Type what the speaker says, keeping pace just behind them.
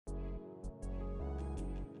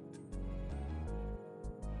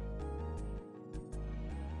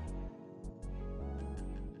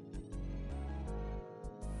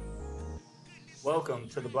Welcome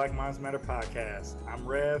to the Black Minds Matter podcast. I'm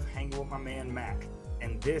Rev, hanging with my man Mac,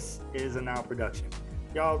 and this is a Now production.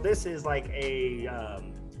 Y'all, this is like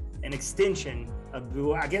an extension of,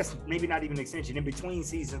 well, I guess maybe not even an extension, in between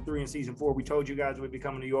season 3 and season 4. We told you guys we'd be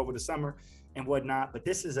coming to you over the summer and whatnot, but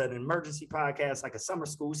this is an emergency podcast, like a summer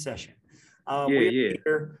school session. We're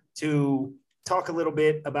here to talk a little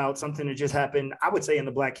bit about something that just happened, I would say, in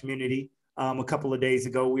the Black community. A couple of days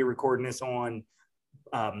ago, we were recording this on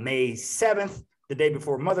May 7th, the day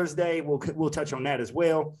before Mother's Day. We'll touch on that as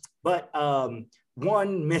well. But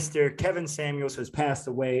one Mr. Kevin Samuels has passed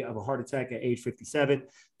away of a heart attack at age 57.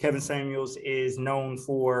 Kevin Samuels is known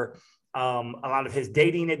for a lot of his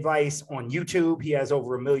dating advice on YouTube. He has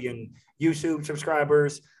over 1 million YouTube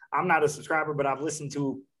subscribers. I'm not a subscriber, but I've listened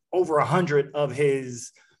to over 100 of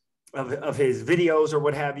his videos or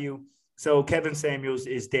what have you. So Kevin Samuels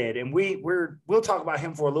is dead, and we'll talk about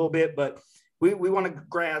him for a little bit, but we want to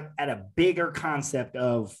grab at a bigger concept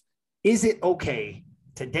of, is it okay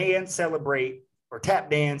to dance, celebrate, or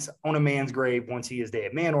tap dance on a man's grave once he is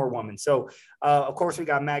dead, man or woman? So, of course, we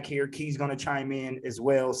got Mac here. Key's going to chime in as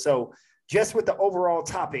well. So just with the overall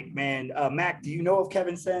topic, man, Mac, do you know of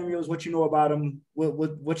Kevin Samuels? What you know about him?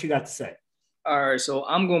 What you got to say? All right, so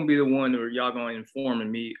I'm going to be the one where y'all going to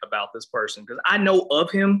inform me about this person, because I know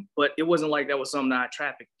of him, but it wasn't like that was something I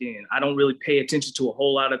trafficked in. I don't really pay attention to a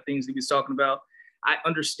whole lot of things he was talking about. I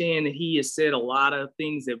understand that he has said a lot of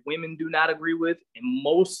things that women do not agree with, and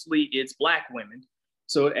mostly it's Black women.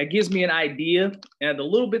 So it gives me an idea. And the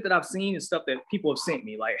little bit that I've seen is stuff that people have sent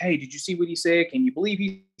me, like, hey, did you see what he said? Can you believe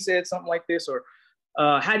he said something like this? Or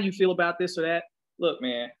how do you feel about this or that? Look,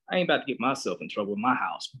 man, I ain't about to get myself in trouble in my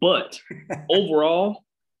house. But overall,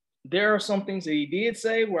 there are some things that he did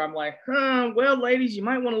say where I'm like, well, ladies, you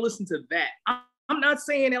might want to listen to that. I'm not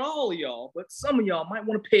saying at all of y'all, but some of y'all might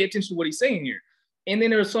want to pay attention to what he's saying here. And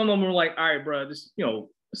then there's some of them who are like, all right, bro, this,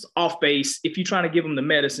 it's off base. If you're trying to give them the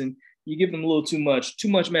medicine, you give them a little too much. Too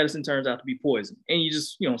much medicine turns out to be poison. And you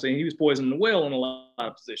just, saying he was poisoning the well in a lot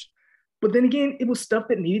of positions. But then again, it was stuff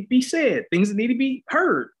that needed to be said, things that need to be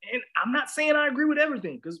heard. And I'm not saying I agree with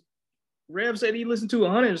everything, because Rev said he listened to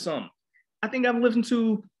 100 or something. I think I've listened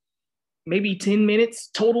to maybe 10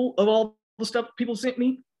 minutes total of all the stuff people sent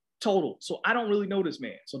me, total. So I don't really know this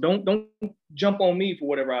man. So don't jump on me for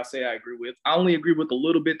whatever I say I agree with. I only agree with a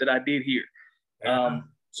little bit that I did hear.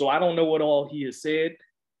 So I don't know what all he has said.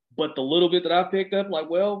 But the little bit that I picked up, like,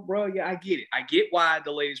 well, bro, yeah, I get it. I get why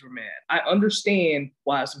the ladies were mad. I understand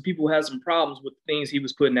why some people had some problems with the things he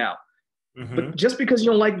was putting out. Mm-hmm. But just because you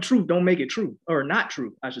don't like the truth, don't make it true, or not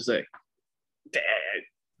true, I should say.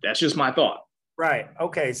 That's just my thought. Right.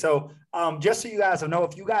 Okay. So just so you guys know,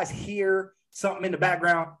 if you guys hear something in the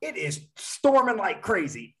background, it is storming like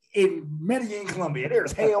crazy in Medellin, Colombia.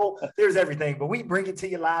 There's hail, there's everything, but we bring it to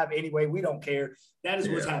you live anyway. We don't care. That is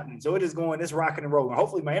what's happening. So it is going, it's rocking and rolling.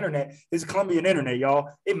 Hopefully my internet is Colombian internet, y'all.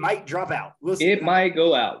 It might drop out. We'll see. It might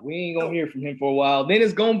go out. We ain't gonna hear from him for a while. Then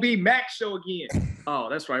it's gonna be Mac's show again. Oh,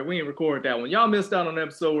 that's right. We ain't recorded that one. Y'all missed out on an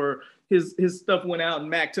episode where his stuff went out and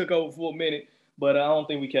Mac took over for a minute. But I don't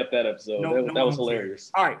think we kept that episode. That was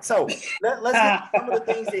hilarious. All right, so let's get some of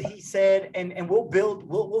the things that he said, and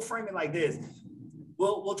we'll frame it like this.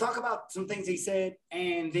 We'll talk about some things he said,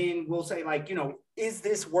 and then we'll say, like, is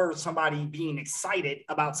this worth somebody being excited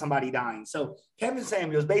about somebody dying? So Kevin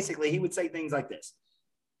Samuels, basically, he would say things like this.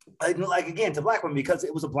 Like, again, to Black women, because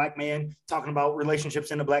it was a Black man talking about relationships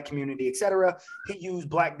in the Black community, etc. He used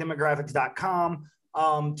blackdemographics.com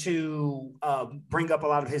to bring up a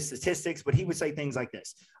lot of his statistics, but he would say things like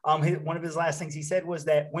this. One of his last things he said was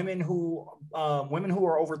that women who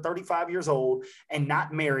are over 35 years old and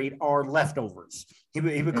not married are leftovers. He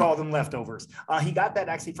would call them leftovers. He got that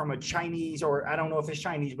actually from a Chinese, or I don't know if it's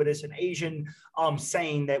Chinese, but it's an Asian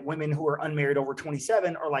saying that women who are unmarried over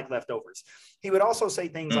 27 are like leftovers. He would also say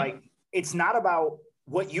things like, it's not about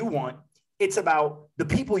what you want, it's about the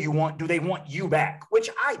people you want. Do they want you back? Which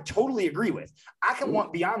I totally agree with. I can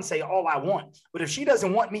want Beyonce all I want, but if she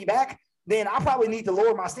doesn't want me back, then I probably need to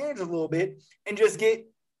lower my standards a little bit and just get,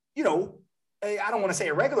 I don't want to say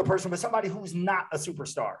a regular person, but somebody who's not a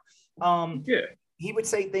superstar. He would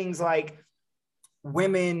say things like,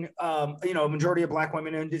 women, majority of Black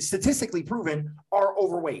women, and statistically proven, are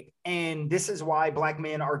overweight. And this is why Black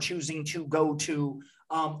men are choosing to go to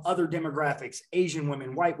other demographics, Asian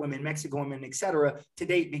women, white women, Mexican women, etc., to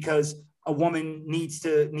date, because a woman needs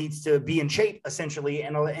to be in shape, essentially,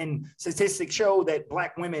 and statistics show that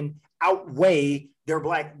Black women outweigh their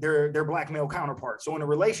black male counterparts. So in a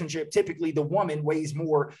relationship, typically the woman weighs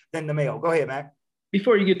more than the male. Go ahead, Mac.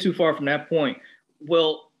 Before you get too far from that point,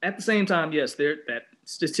 well, at the same time, yes, that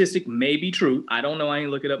statistic may be true. I don't know. I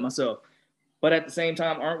ain't look it up myself. But at the same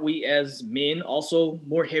time, aren't we as men also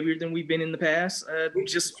more heavier than we've been in the past?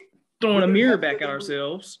 Just throwing a mirror back at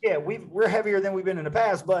ourselves. We're heavier than we've been in the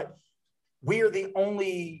past, but we are the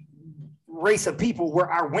only race of people where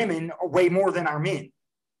our women are way more than our men.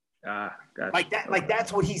 Gotcha. Like that, like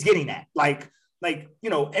that's what he's getting at. Like, you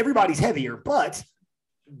know, everybody's heavier, but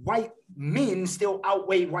white men still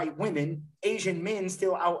outweigh white women. Asian men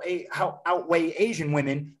still outweigh Asian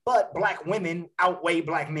women, but black women outweigh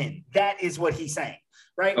black men. That is what he's saying,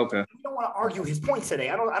 right? Okay. We don't want to argue his points today.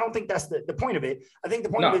 I don't think that's the point of it. I think the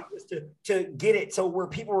point of it is to get it so where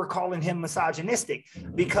people were calling him misogynistic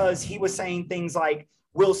because he was saying things like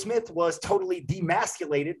Will Smith was totally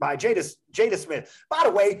demasculated by Jada Smith. By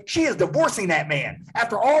the way, she is divorcing that man.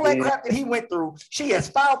 After all that crap that he went through, she has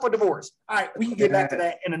filed for divorce. All right, we can get back to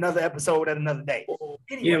that in another episode at another day.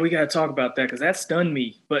 Anyway, yeah, we got to talk about that because that stunned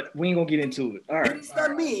me, but we ain't going to get into it. All right. It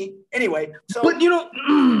stunned me. Anyway, so. But, you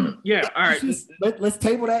know, yeah, all right. Let's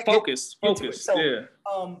table that. Focus. So, yeah.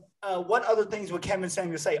 What other things would Kevin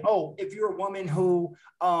Samuel say? Oh, if you're a woman who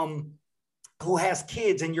has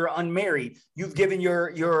kids and you're unmarried, you've given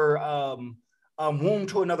your womb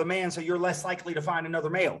to another man, so you're less likely to find another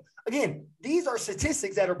male. Again, these are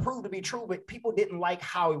statistics that are proved to be true, but people didn't like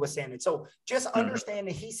how he was saying it. So just understand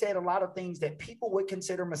that he said a lot of things that people would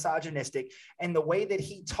consider misogynistic, and the way that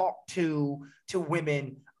he talked to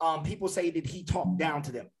women, people say that he talked down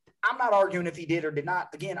to them. I'm not arguing if he did or did not.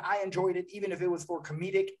 Again, I enjoyed it, even if it was for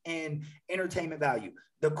comedic and entertainment value.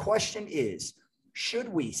 The question is, should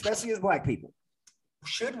we, especially as Black people,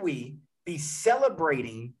 should we be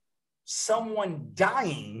celebrating someone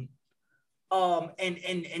dying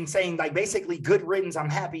and saying like basically good riddance, I'm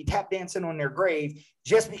happy, tap dancing on their grave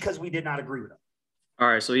just because we did not agree with them? All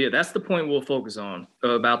right, so yeah, that's the point we'll focus on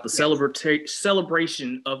about the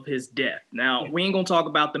celebration of his death. Now, we ain't gonna talk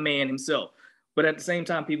about the man himself, but at the same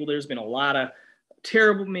time, people, there's been a lot of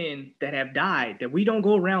terrible men that have died that we don't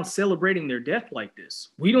go around celebrating their death like this.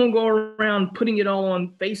 We don't go around putting it all on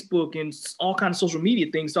Facebook and all kinds of social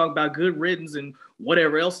media things, talking about good riddance and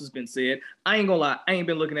whatever else has been said. I ain't gonna lie, I ain't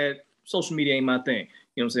been looking at social media, ain't my thing.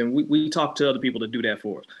 You know what I'm saying? We talk to other people to do that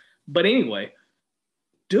for us. But anyway,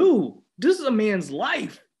 dude, this is a man's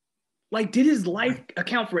life. Like, did his life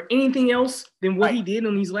account for anything else than what he did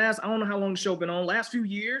in these last, I don't know how long the show been on, last few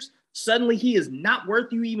years? Suddenly he is not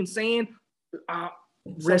worth you even saying,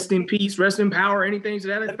 rest in peace, rest in power, anything to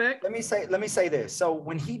that effect? Let me say this. So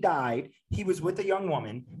when he died, he was with a young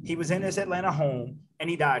woman. He was in his Atlanta home and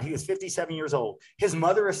he died. He was 57 years old. His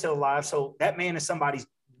mother is still alive. So that man is somebody's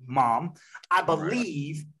mom, I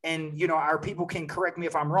believe. And, you know, our people can correct me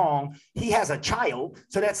if I'm wrong. He has a child.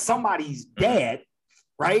 So that's somebody's dad,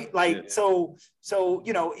 right? Like, so,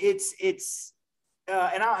 you know, it's,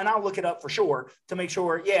 and I'll look it up for sure to make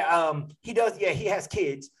sure. He does. Yeah, he has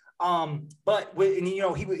kids. But and, you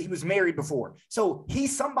know, he was married before, so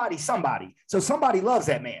he's somebody. So somebody loves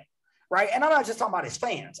that man, right? And I'm not just talking about his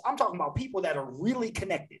fans. I'm talking about people that are really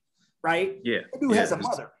connected, right? Yeah. That dude has a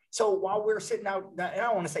mother. So while we're sitting out, and I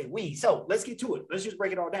don't want to say we, so let's get to it. Let's just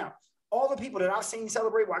break it all down. All the people that I've seen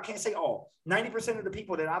celebrate, well, I can't say all. 90% of the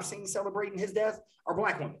people that I've seen celebrating his death are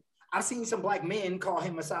Black women. I've seen some Black men call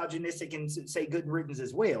him misogynistic and say good riddance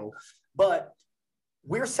as well. But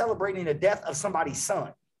we're celebrating the death of somebody's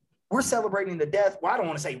son. We're celebrating the death. Well, I don't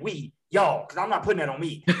want to say we, y'all, because I'm not putting that on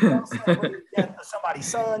me. Y'all celebrating the death of somebody's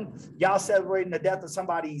son. Y'all celebrating the death of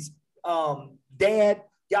somebody's dad.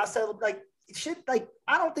 Y'all celebrate like shit. Like,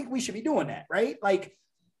 I don't think we should be doing that, right? Like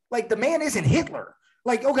the man isn't Hitler.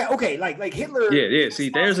 Like, okay, like Hitler. Yeah. See,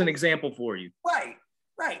 there's an example for you. Right.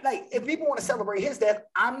 Like, if people want to celebrate his death,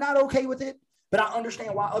 I'm not okay with it, but I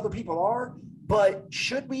understand why other people are. But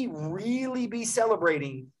should we really be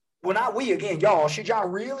celebrating? Well, not we again, y'all. Should y'all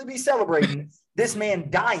really be celebrating this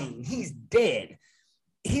man dying? He's dead.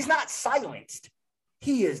 He's not silenced.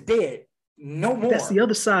 He is dead. No more. That's the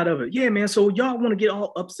other side of it. Yeah, man. So y'all want to get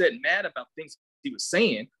all upset and mad about things he was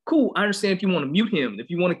saying. Cool. I understand if you want to mute him,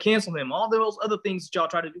 if you want to cancel him, all those other things that y'all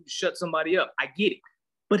try to do to shut somebody up. I get it.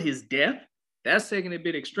 But his death, that's taking it a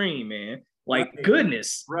bit extreme, man. Like,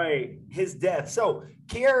 goodness. Right. His death. So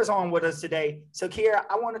Kiera's on with us today. So Kiera,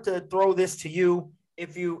 I wanted to throw this to you.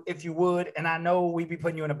 If you would, and I know we'd be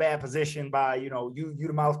putting you in a bad position by, you know, you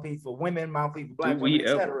the mouthpiece for women, mouthpiece for Black women,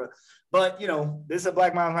 etc. But, you know, this is a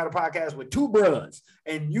Black Moms Matter podcast with two brothers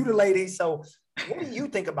and you the ladies. So what do you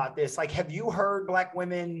think about this? Like, have you heard Black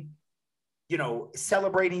women, you know,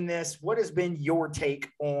 celebrating this? What has been your take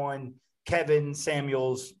on Kevin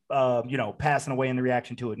Samuels, you know, passing away and the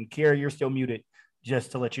reaction to it? And Kiera, you're still muted,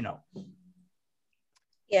 just to let you know.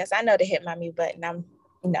 Yes, I know to hit my mute button.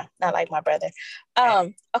 No, not like my brother.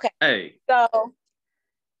 Okay. Hey. So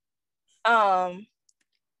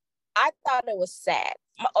I thought it was sad.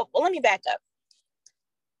 Well, let me back up.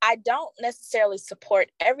 I don't necessarily support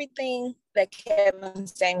everything that Kevin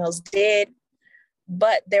Samuels did,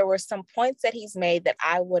 but there were some points that he's made that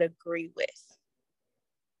I would agree with.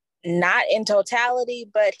 Not in totality,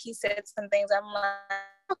 but he said some things I'm like,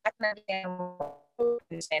 I can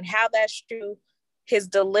understand how that's true. His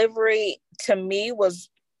delivery to me was,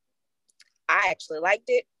 I actually liked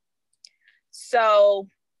it. So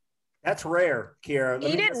that's rare, Kiera.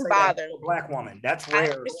 He didn't bother. A Black woman. That's rare.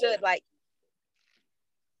 I understood, like.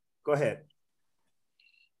 Go ahead.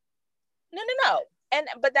 No.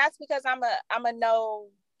 But that's because I'm a no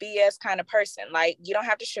BS kind of person. Like, you don't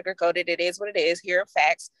have to sugarcoat it. It is what it is. Here are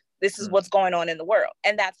facts. This is what's going on in the world.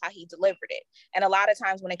 And that's how he delivered it. And a lot of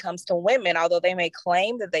times when it comes to women, although they may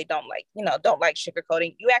claim that they don't like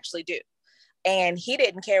sugarcoating, you actually do. And he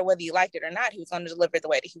didn't care whether you liked it or not. He was going to deliver it the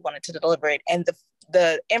way that he wanted to deliver it. And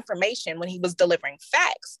the information when he was delivering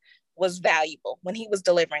facts was valuable. When he was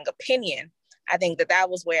delivering opinion, I think that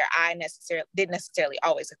was where I didn't necessarily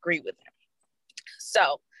always agree with him.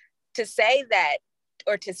 So to say that,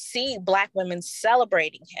 or to see Black women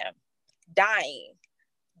celebrating him dying,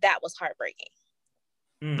 that was heartbreaking.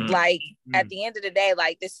 At the end of the day,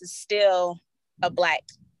 like, this is still a Black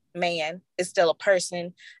man, is still a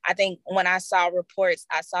person. I think when I saw reports,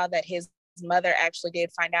 I saw that his mother actually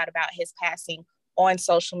did find out about his passing on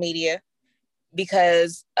social media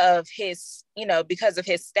because of his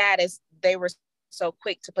status. They were so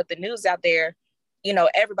quick to put the news out there.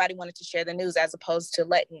 Everybody wanted to share the news as opposed to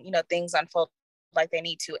letting, things unfold like they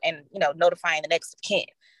need to, and, notifying the next of kin.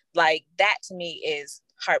 Like, that to me is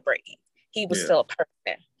heartbreaking. He was still a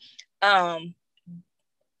person.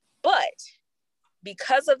 But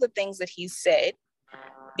because of the things that he said,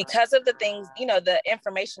 because of the things, the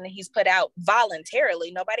information that he's put out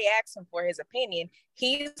voluntarily, nobody asked him for his opinion.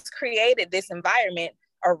 He's created this environment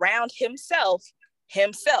around himself.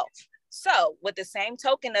 So with the same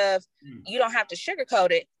token of, you don't have to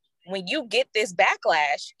sugarcoat it. When you get this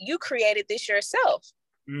backlash, you created this yourself.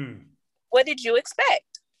 What did you expect?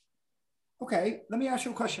 Okay, let me ask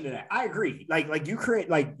you a question to that. I agree. Like you create,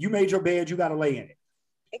 like, you made your bed, you got to lay in it.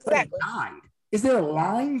 Exactly. But he died. Is there a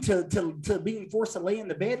line to being forced to lay in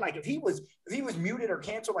the bed? Like, if he was muted or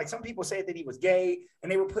canceled, like some people said that he was gay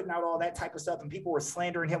and they were putting out all that type of stuff and people were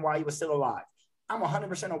slandering him while he was still alive. I'm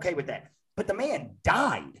 100% okay with that. But the man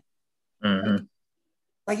died.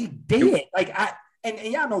 Like he did. Like, and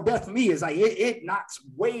y'all know death for me is like, it knocks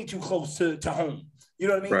way too close to home. You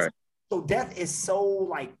know what I mean? Right. So death is so,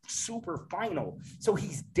 like, super final. So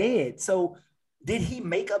he's dead. So did he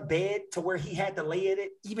make a bed to where he had to lay in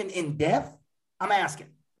it even in death? I'm asking.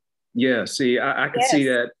 Yeah, see, I could see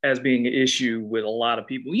that as being an issue with a lot of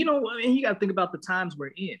people. You got to think about the times we're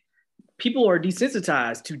in. People are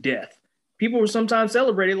desensitized to death. People were sometimes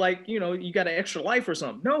celebrated like, you got an extra life or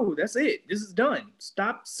something. No, that's it. This is done.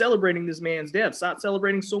 Stop celebrating this man's death. Stop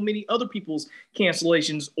celebrating so many other people's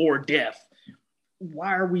cancellations or death.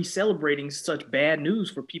 Why are we celebrating such bad news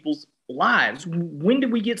for people's lives? When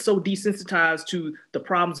did we get so desensitized to the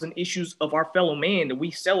problems and issues of our fellow man that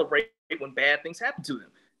we celebrate when bad things happen to them?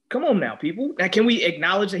 Come on now, people. Now, can we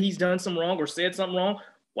acknowledge that he's done something wrong or said something wrong?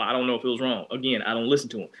 Well, I don't know if it was wrong. Again, I don't listen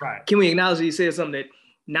to him. Right. Can we acknowledge that he said something that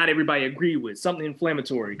not everybody agreed with, something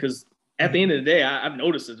inflammatory? Because at the end of the day, I've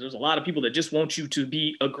noticed that there's a lot of people that just want you to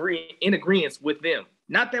be in agreement with them.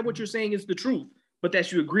 Not that what you're saying is the truth, but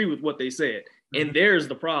that you agree with what they said. And there's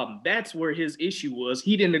the problem. That's where his issue was.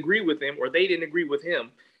 He didn't agree with them, or they didn't agree with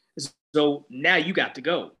him. So now you got to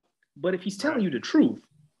go. But if he's telling you the truth,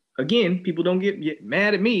 again, people don't get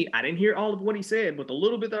mad at me. I didn't hear all of what he said, but the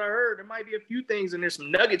little bit that I heard, there might be a few things, and there's some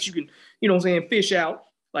nuggets you can, fish out.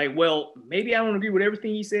 Like, well, maybe I don't agree with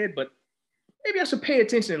everything he said, but maybe I should pay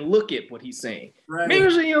attention and look at what he's saying. Right. Maybe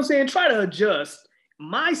I should, try to adjust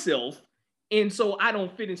myself, and so I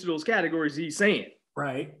don't fit into those categories he's saying.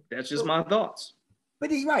 Right. That's just my thoughts.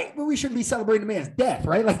 But he's right. But we shouldn't be celebrating the man's death,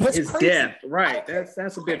 right? Like, that's his crazy. Death, right?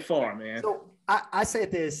 That's a bit far, man. So I said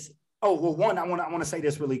this. Oh, well, one, I want to say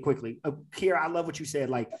this really quickly. Kiera, I love what you said.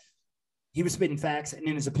 Like, he was spitting facts, and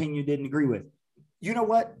in his opinion, you didn't agree with. You know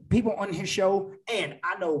what? People on his show, and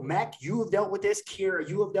I know, Mac, you have dealt with this. Kiera,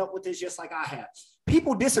 you have dealt with this just like I have.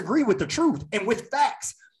 People disagree with the truth and with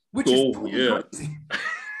facts, which is crazy.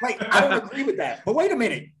 Like, I don't agree with that. But wait a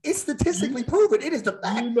minute. It's statistically proven. It is the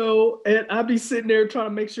fact. And I'll be sitting there trying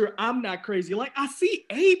to make sure I'm not crazy. Like, I see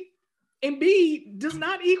A and B does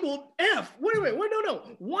not equal F. Wait,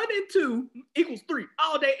 no. 1 and 2 equals 3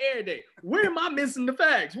 all day, every day. Where am I missing the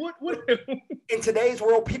facts? What? In today's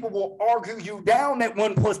world, people will argue you down that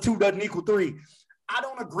 1 + 2 doesn't equal 3. I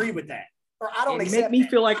don't agree with that. or I don't and accept make me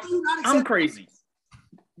that. feel like How do you not I'm accept crazy.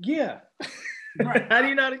 Yeah. Right. How do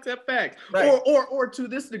you not accept facts? Right. Or to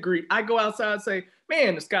this degree, I go outside and say,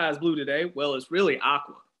 man, the sky is blue today. Well, it's really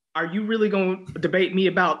aqua. Are you really going to debate me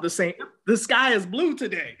about the sky is blue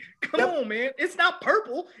today? Come on, man. It's not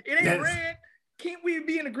purple. It ain't red. Can't we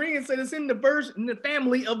be in agreement that it's in the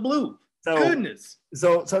family of blue? So, goodness.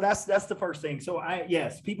 So that's the first thing. So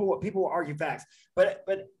people will argue facts, but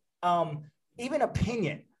even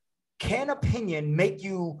opinion. Can opinion make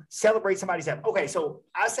you celebrate somebody's death? Okay, so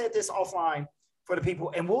I said this offline for the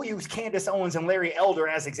people, and we'll use Candace Owens and Larry Elder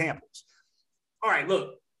as examples. All right,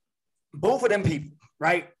 look, both of them people,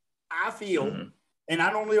 right? I feel, and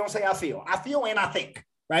I normally don't say I feel and I think,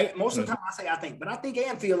 right? Most of the time I say I think, but I think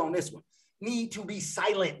and feel on this one need to be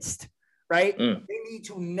silenced, right? They need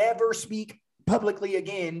to never speak publicly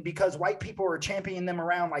again because white people are championing them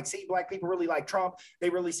around like, see, black people really like Trump. They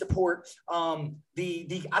really support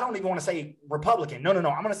the I don't even want to say Republican. No. I'm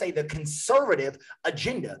going to say the conservative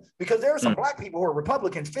agenda because there are some black people who are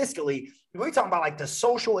Republicans fiscally. We're talking about like the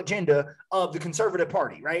social agenda of the conservative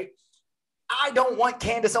party, right? I don't want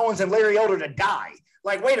Candace Owens and Larry Elder to die.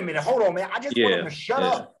 Like, wait a minute, hold on, man. I just want them to shut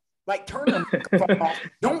up. Like, turn them off.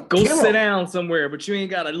 Don't go sit down somewhere, but you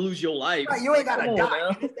ain't got to lose your life. Right, you ain't got to die.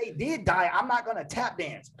 And if they did die, I'm not going to tap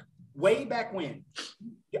dance. Way back when,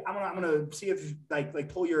 I'm gonna see if like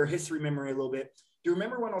pull your history memory a little bit. Do you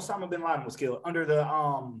remember when Osama bin Laden was killed under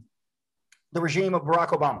the regime of Barack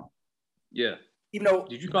Obama? Yeah. Even though,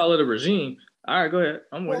 did you call it a regime? All right, go ahead.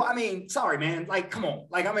 Well, I mean, sorry, man. Like, come on.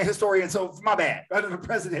 Like, I'm a historian, so my bad. Under the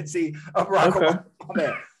presidency of Barack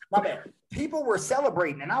Obama. My bad. People were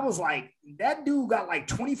celebrating, and I was like, that dude got like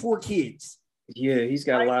 24 kids. Yeah, he's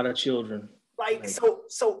got a lot of children. Like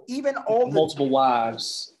so even all the multiple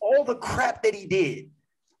wives, all the crap that he did,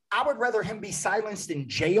 I would rather him be silenced and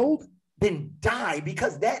jailed than die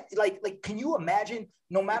because that like can you imagine?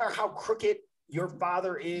 No matter how crooked your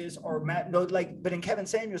father is, but in Kevin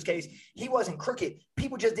Samuels' case, he wasn't crooked.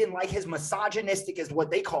 People just didn't like his misogynistic, is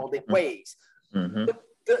what they called it, ways.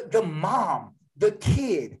 The mom, the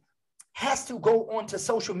kid has to go onto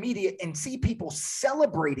social media and see people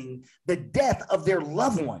celebrating the death of their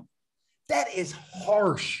loved one. That is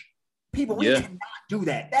harsh. People, we cannot do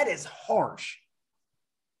that. That is harsh.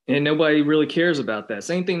 And nobody really cares about that.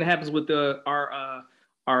 Same thing that happens with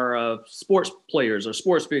our sports players or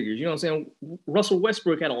sports figures. You know what I'm saying? Russell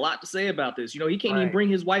Westbrook had a lot to say about this. You know, he can't even bring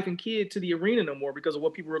his wife and kid to the arena no more because of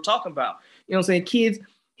what people were talking about. You know what I'm saying? Kids,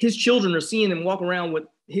 his children are seeing him walk around with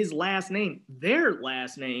his last name, their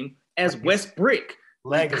last name, as Westbrook.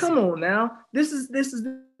 Like, come on now. This is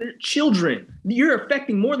their children. You're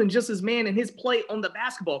affecting more than just his man and his play on the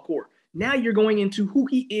basketball court. Now you're going into who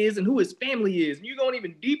he is and who his family is. And you're going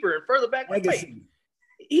even deeper and further back. Like, wait,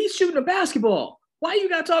 he's shooting a basketball. Why you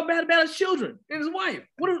got to talk bad about his children and his wife?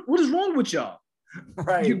 What is wrong with y'all?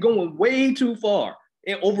 Right. You're going way too far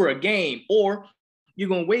over a game, or you're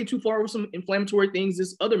going way too far with some inflammatory things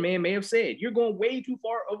this other man may have said. You're going way too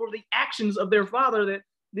far over the actions of their father that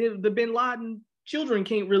the bin Laden children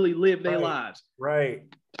can't really live their lives. Right.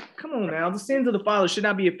 Come on now. The sins of the father should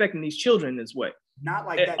not be affecting these children this way. Not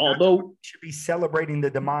like that. Although should be celebrating the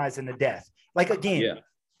demise and the death. Like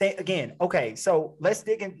again, okay. So let's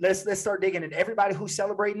start digging in. Everybody who's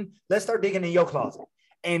celebrating, let's start digging in your closet.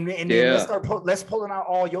 And then let's pulling out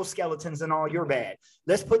all your skeletons and all your bad.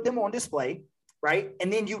 Let's put them on display, right?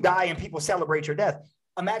 And then you die and people celebrate your death.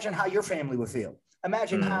 Imagine how your family would feel.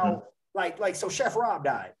 Imagine how so Chef Rob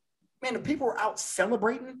died. Man, the people were out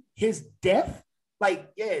celebrating his death.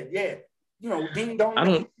 Like, yeah. You know, ding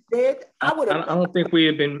dong dead. I don't think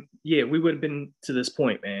we would have been to this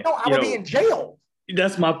point, man. No, I would be in jail.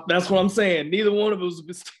 That's what I'm saying. Neither one of us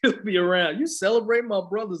would still be around. You celebrate my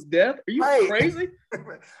brother's death? Are you crazy?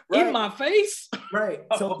 In my face? Right.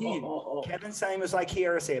 So again, Kevin Samuels, like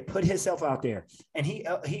Kiara said, put himself out there, and he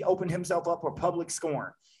opened himself up for public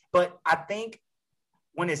scorn. But I think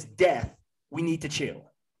when it's death, we need to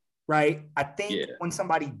chill, right? I think when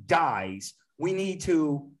somebody dies, we need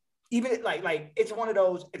to, even like it's one of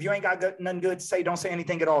those, if you ain't got nothing good to say, don't say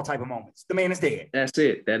anything at all type of moments. The man is dead. That's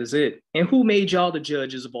it. That is it. And who made y'all the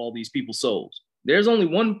judges of all these people's souls? There's only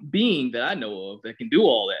one being that I know of that can do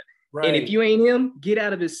all that. Right. And if you ain't him, get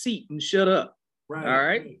out of his seat and shut up. Right. All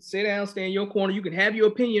right. Sit down, stay in your corner. You can have your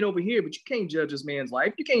opinion over here, but you can't judge this man's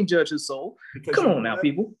life. You can't judge his soul. Because come on now,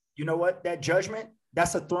 people. You know what? That judgment,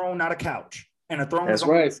 that's a throne, not a couch. And a throne is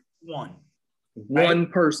only one. One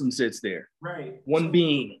person sits there. Right. One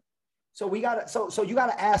being. So you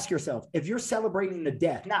gotta ask yourself, if you're celebrating the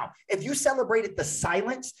death. Now, if you celebrated the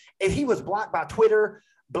silence, if he was blocked by Twitter,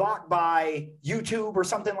 blocked by YouTube or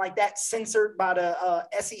something like that, censored by the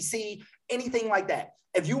SEC, anything like that.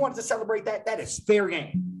 If you wanted to celebrate that, that is fair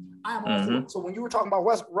game. I'm all for it. So when you were talking about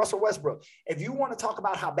Russell Westbrook, if you want to talk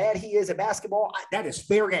about how bad he is at basketball, that is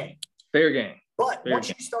fair game. Fair game. But once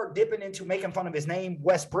you start dipping into making fun of his name,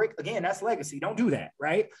 Westbrook, again, that's legacy. Don't do that,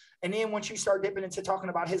 right? And then once you start dipping into talking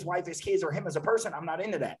about his wife, his kids, or him as a person, I'm not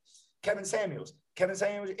into that. Kevin Samuels,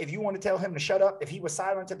 if you want to tell him to shut up, if he was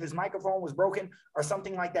silent, if his microphone was broken or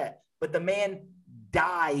something like that. But the man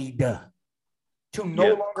died to no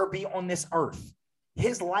longer be on this earth.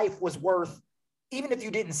 His life was worth, even if you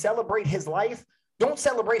didn't celebrate his life, don't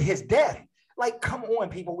celebrate his death. Like, come on,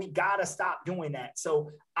 people, we gotta stop doing that. So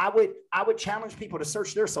I would challenge people to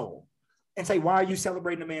search their soul and say, why are you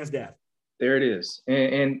celebrating a man's death? There it is.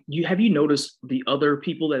 And have you noticed the other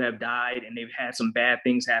people that have died and they've had some bad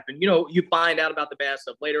things happen? You know, you find out about the bad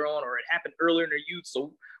stuff later on, or it happened earlier in their youth,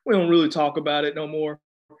 so we don't really talk about it no more.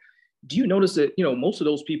 Do you notice that, you know, most of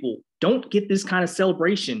those people don't get this kind of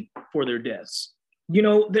celebration for their deaths? You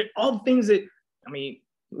know, all the things that, I mean,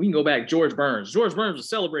 we can go back. George Burns. George Burns was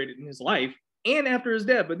celebrated in his life and after his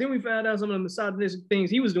death. But then we found out some of the misogynistic things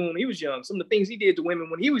he was doing when he was young, some of the things he did to women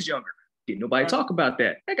when he was younger. Didn't nobody talk about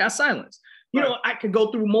that. That got silenced. You know, I could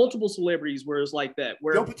go through multiple celebrities where it's like that.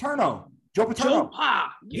 Where Joe Paterno.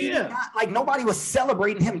 Yeah. Like nobody was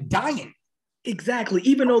celebrating him dying. Exactly.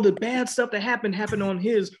 Even though the bad stuff that happened on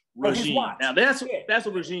his regime. Now that's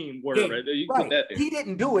a regime word, right? You right. Put that there. He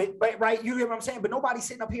didn't do it, but right, you hear what I'm saying? But nobody's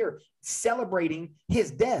sitting up here celebrating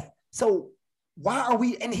his death. So why are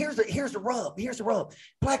we? And here's the rub. Here's the rub.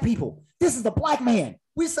 Black people, this is a black man.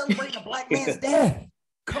 We're celebrating a black man's death.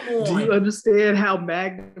 Come on. Do you understand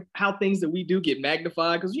how things that we do get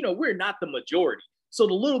magnified? Because, you know, we're not the majority. So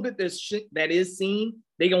the little bit that is seen,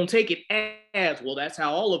 they're going to take it as, well, that's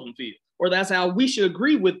how all of them feel. Or that's how we should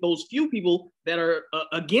agree with those few people that are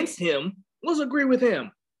against him. Let's agree with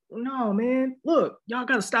him. No, man. Look, y'all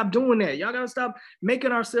got to stop doing that. Y'all got to stop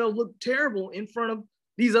making ourselves look terrible in front of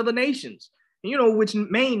these other nations. And you know which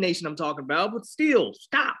main nation I'm talking about, but still,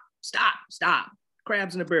 stop.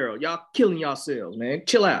 Crabs in the barrel. Y'all killing yourselves, man.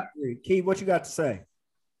 Chill out. Key, what you got to say?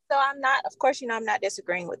 So I'm not, of course, you know, I'm not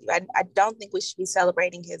disagreeing with you. I don't think we should be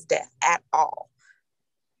celebrating his death at all.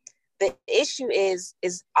 The issue is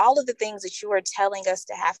all of the things that you are telling us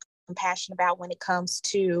to have compassion about when it comes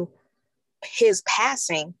to his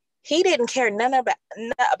passing. He didn't care about none of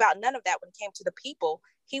that when it came to the people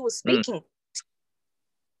he was speaking.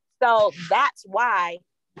 So that's why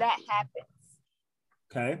that happens.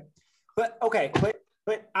 Okay. But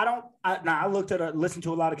I listened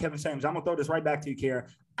to a lot of Kevin Samuels. I'm gonna throw this right back to you, Kara.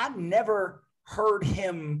 I never heard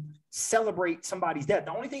him celebrate somebody's death.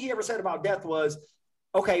 The only thing he ever said about death was,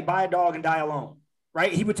 okay, buy a dog and die alone,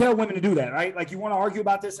 right? He would tell women to do that, right? Like, you want to argue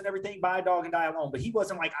about this and everything, buy a dog and die alone. But he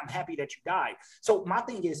wasn't like, I'm happy that you died. So my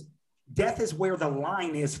thing is, death is where the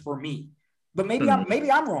line is for me. But maybe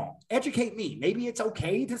I'm wrong. Educate me. Maybe it's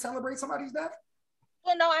okay to celebrate somebody's death.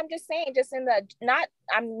 Well, no, I'm just saying,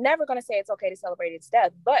 I'm never going to say it's okay to celebrate his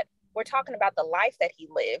death, but we're talking about the life that he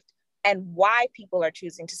lived and why people are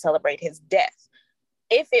choosing to celebrate his death.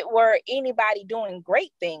 If it were anybody doing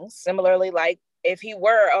great things, similarly, like if he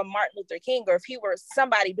were a Martin Luther King, or if he were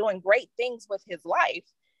somebody doing great things with his life,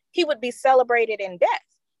 he would be celebrated in death.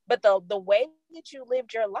 But the way that you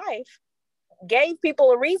lived your life gave people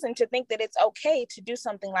a reason to think that it's okay to do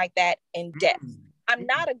something like that in death. I'm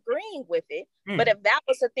not agreeing with it, but if that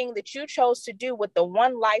was the thing that you chose to do with the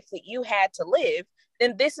one life that you had to live,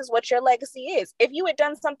 then this is what your legacy is. If you had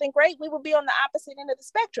done something great, we would be on the opposite end of the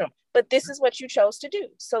spectrum, but this is what you chose to do.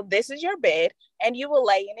 So this is your bed and you will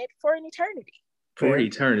lay in it for an eternity. For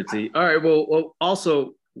eternity. All right. Well,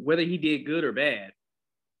 also, whether he did good or bad,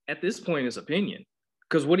 at this point, it's opinion.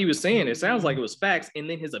 Because what he was saying, it sounds like it was facts, and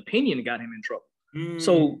then his opinion got him in trouble.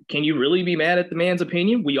 So can you really be mad at the man's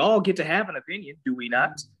opinion? We all get to have an opinion, do we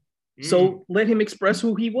not? So let him express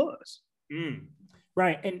who he was.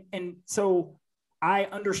 Right. And so I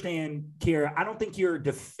understand, Kara, I don't think you're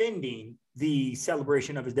defending the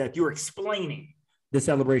celebration of his death. You're explaining the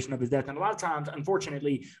celebration of his death. And a lot of times,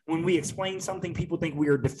 unfortunately, when we explain something, people think we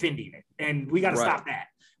are defending it. And we got to stop that.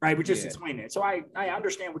 Right. We're just explaining it. So I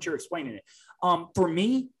understand what you're explaining it. For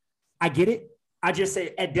me, I get it. I just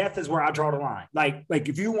say at death is where I draw the line. Like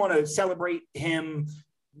if you want to celebrate him,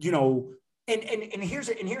 you know, and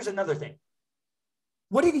here's another thing.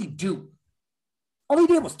 What did he do? All he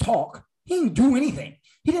did was talk. He didn't do anything.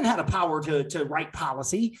 He didn't have the power to write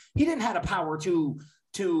policy. He didn't have the power to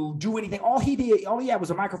do anything. All he had was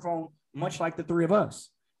a microphone, much like the three of us.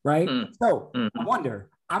 Right. So I wonder,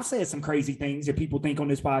 I've said some crazy things that people think on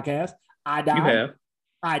this podcast. I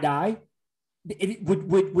die.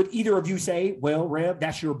 Would either of you say, well, Rev,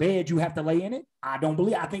 that's your bed, you have to lay in it? I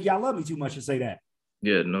think y'all love me too much to say that.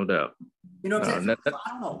 Yeah, no doubt. You know what I'm saying? So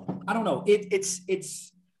I don't know.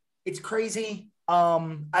 It's crazy.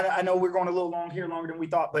 I know we're going a little longer than we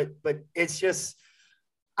thought, but it's just,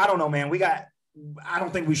 I don't know, man. I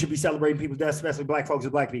don't think we should be celebrating people's deaths, especially black folks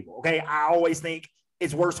and black people. Okay. I always think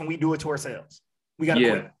it's worse when we do it to ourselves. We got to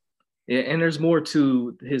quit. Yeah. And there's more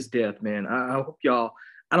to his death, man. I hope y'all,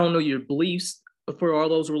 I don't know your beliefs for all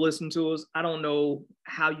those who are listening to us. I don't know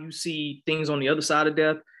how you see things on the other side of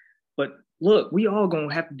death, but look, we all going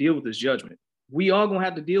to have to deal with this judgment. We all going to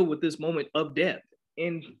have to deal with this moment of death.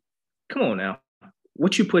 And come on now,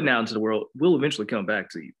 what you putting out into the world will eventually come back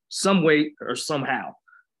to you some way or somehow.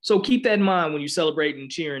 So keep that in mind when you celebrate and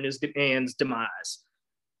cheering this man's demise.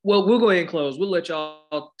 Well, we'll go ahead and close. We'll let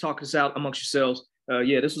y'all talk this out amongst yourselves.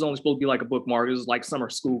 This was only supposed to be like a bookmark. This was like summer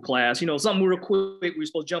school class, something real quick. We were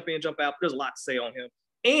supposed to jump in, jump out. But there's a lot to say on him.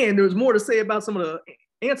 And there's more to say about some of the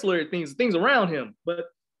ancillary things around him. But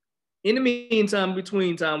in the meantime,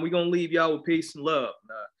 between time, we're going to leave y'all with peace and love.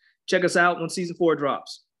 Check us out when season 4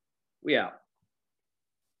 drops. We out.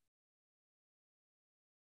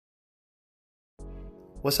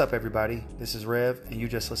 What's up, everybody? This is Rev, and you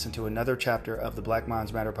just listened to another chapter of the Black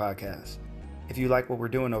Minds Matter podcast. If you like what we're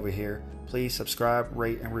doing over here, please subscribe,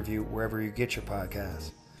 rate, and review wherever you get your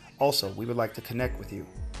podcasts. Also, we would like to connect with you.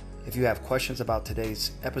 If you have questions about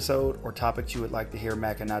today's episode or topics you would like to hear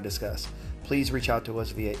Mac and I discuss, please reach out to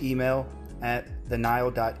us via email at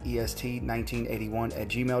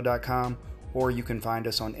thenile.est1981@gmail.com, or you can find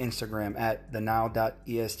us on Instagram at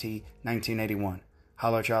thenile.est1981.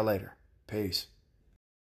 Holler at y'all later. Peace.